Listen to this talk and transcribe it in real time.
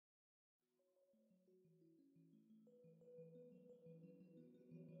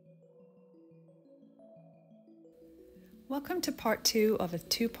Welcome to part 2 of a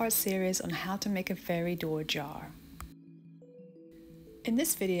 2-part series on how to make a fairy door jar. In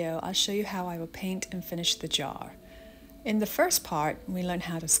this video, I'll show you how I will paint and finish the jar. In the first part, we learned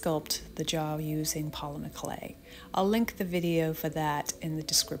how to sculpt the jar using polymer clay. I'll link the video for that in the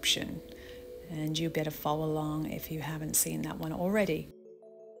description, and you better follow along if you haven't seen that one already.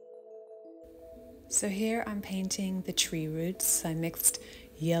 So here I'm painting the tree roots. I mixed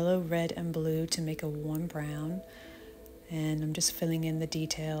yellow, red, and blue to make a warm brown. And I'm just filling in the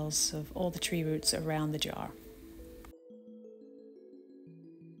details of all the tree roots around the jar.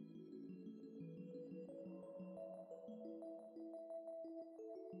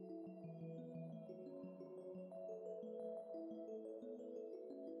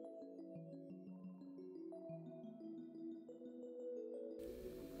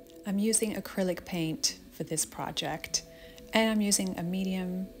 I'm using acrylic paint for this project, and I'm using a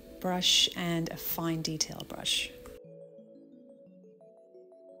medium brush and a fine detail brush.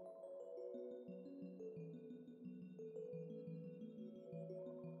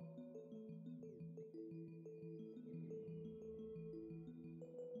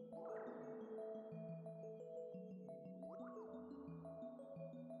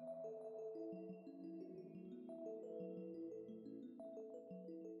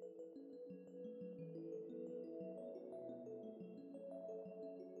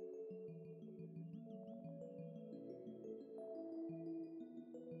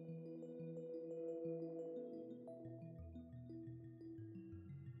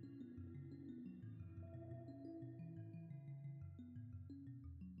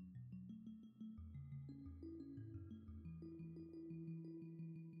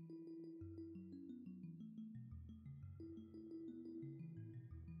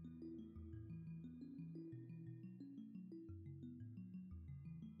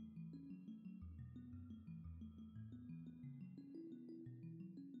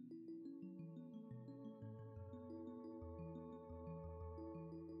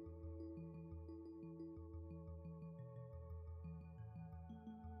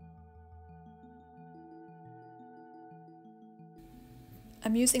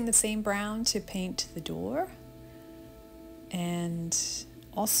 I'm using the same brown to paint the door, and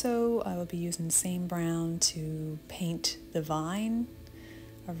also I will be using the same brown to paint the vine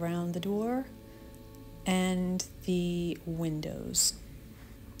around the door and the windows.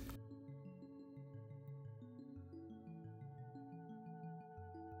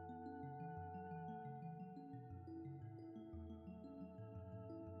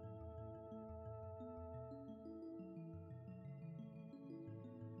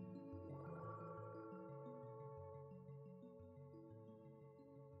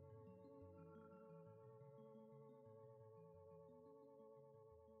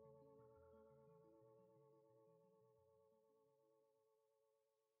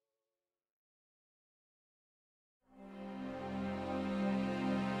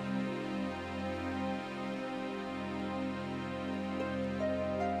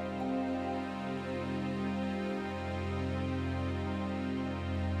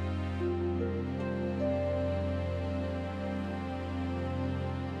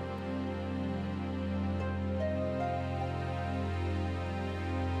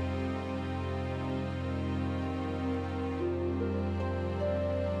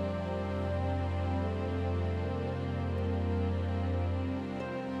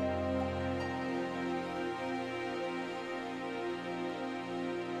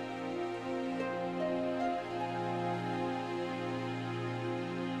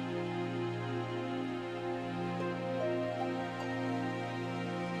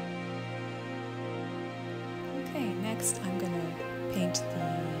 Okay, next I'm going to paint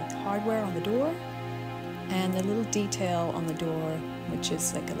the hardware on the door and the little detail on the door, which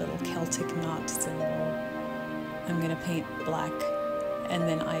is like a little Celtic knot symbol. I'm going to paint black, and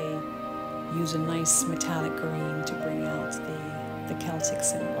then I use a nice metallic green to bring out the Celtic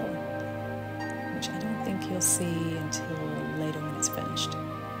symbol, which I don't think you'll see until later when it's finished.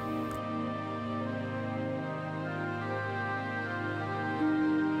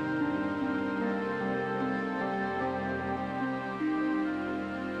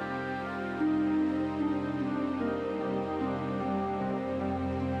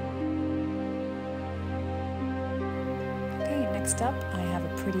 Next up, I have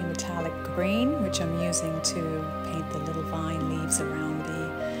a pretty metallic green, which I'm using to paint the little vine leaves around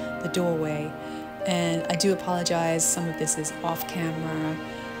the doorway. And I do apologize, some of this is off camera.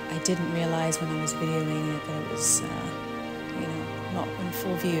 I didn't realize when I was videoing it that it was, not in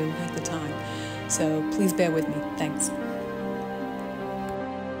full view at the time. So please bear with me.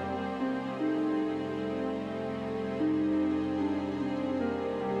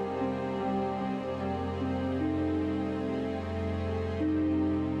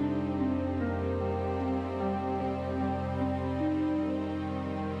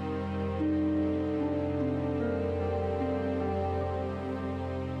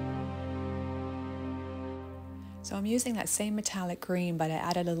 So I'm using that same metallic green, but I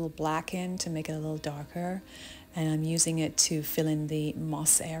added a little black in to make it a little darker. And I'm using it to fill in the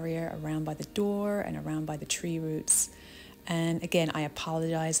moss area around by the door and around by the tree roots. And again, I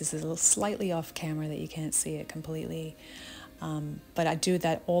apologize, this is a little slightly off camera that you can't see it completely. But I do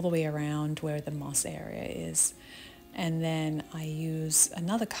that all the way around where the moss area is. And then I use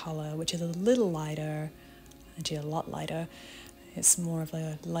another color, which is a little lighter, actually a lot lighter. It's more of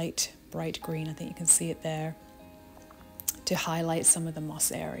a light, bright green, I think you can see it there, to highlight some of the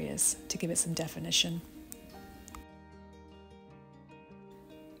moss areas, to give it some definition.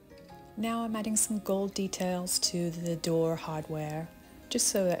 Now I'm adding some gold details to the door hardware, just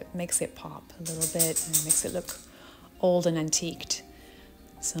so that it makes it pop a little bit and makes it look old and antiqued.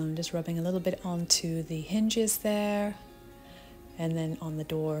 So I'm just rubbing a little bit onto the hinges there, and then on the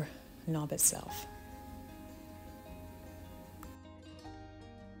door knob itself.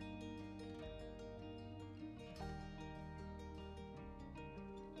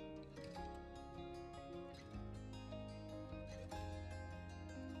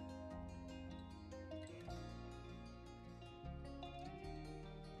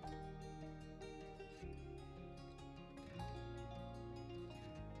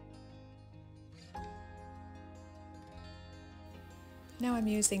 Now I'm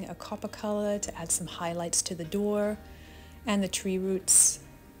using a copper color to add some highlights to the door and the tree roots.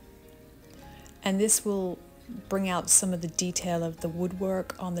 And this will bring out some of the detail of the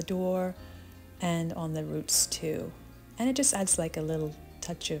woodwork on the door and on the roots too. And it just adds like a little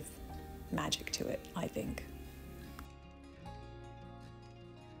touch of magic to it, I think.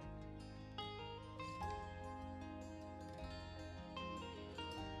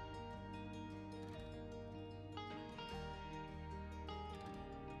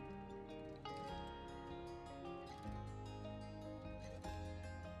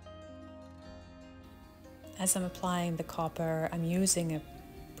 As I'm applying the copper, I'm using a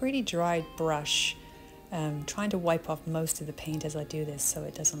pretty dried brush, trying to wipe off most of the paint as I do this so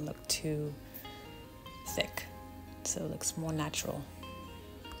it doesn't look too thick, so it looks more natural.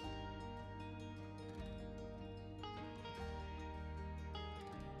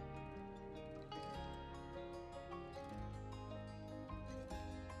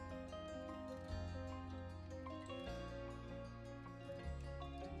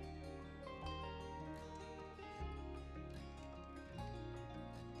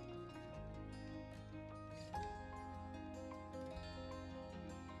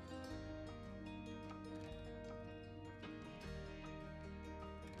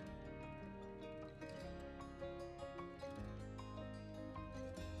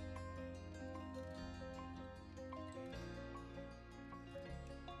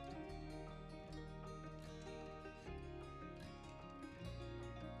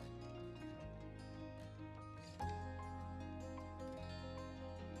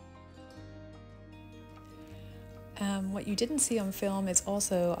 What you didn't see on film is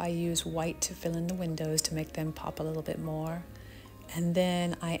also I use white to fill in the windows to make them pop a little bit more. And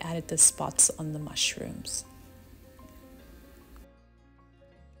then I added the spots on the mushrooms.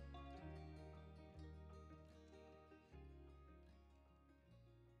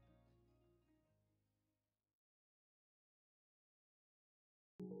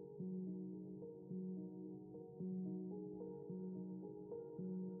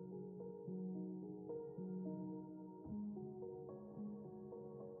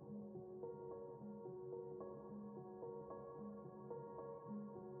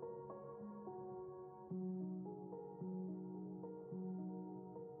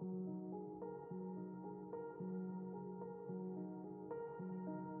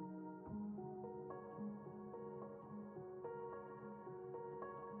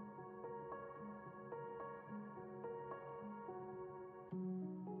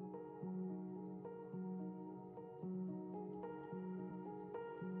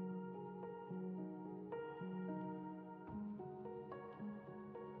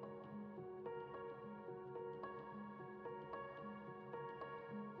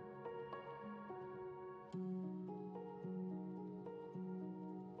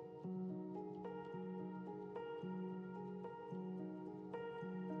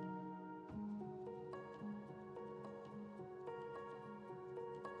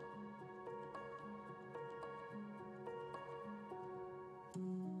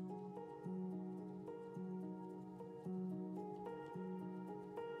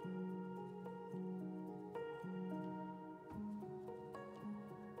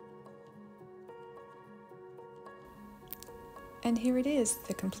 And here it is,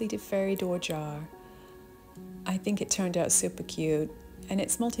 the completed fairy door jar. I think it turned out super cute, and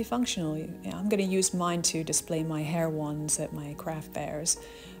it's multifunctional. I'm going to use mine to display my hair wands at my craft fairs,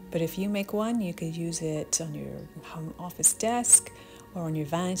 but if you make one, you could use it on your home office desk or on your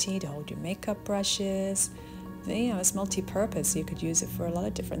vanity to hold your makeup brushes. It's multi-purpose. You could use it for a lot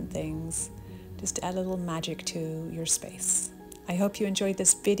of different things. Just add a little magic to your space. I hope you enjoyed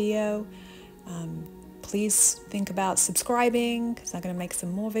this video. Please think about subscribing, because I'm going to make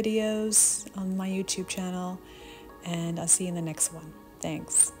some more videos on my YouTube channel, and I'll see you in the next one.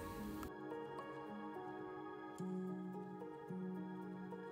 Thanks.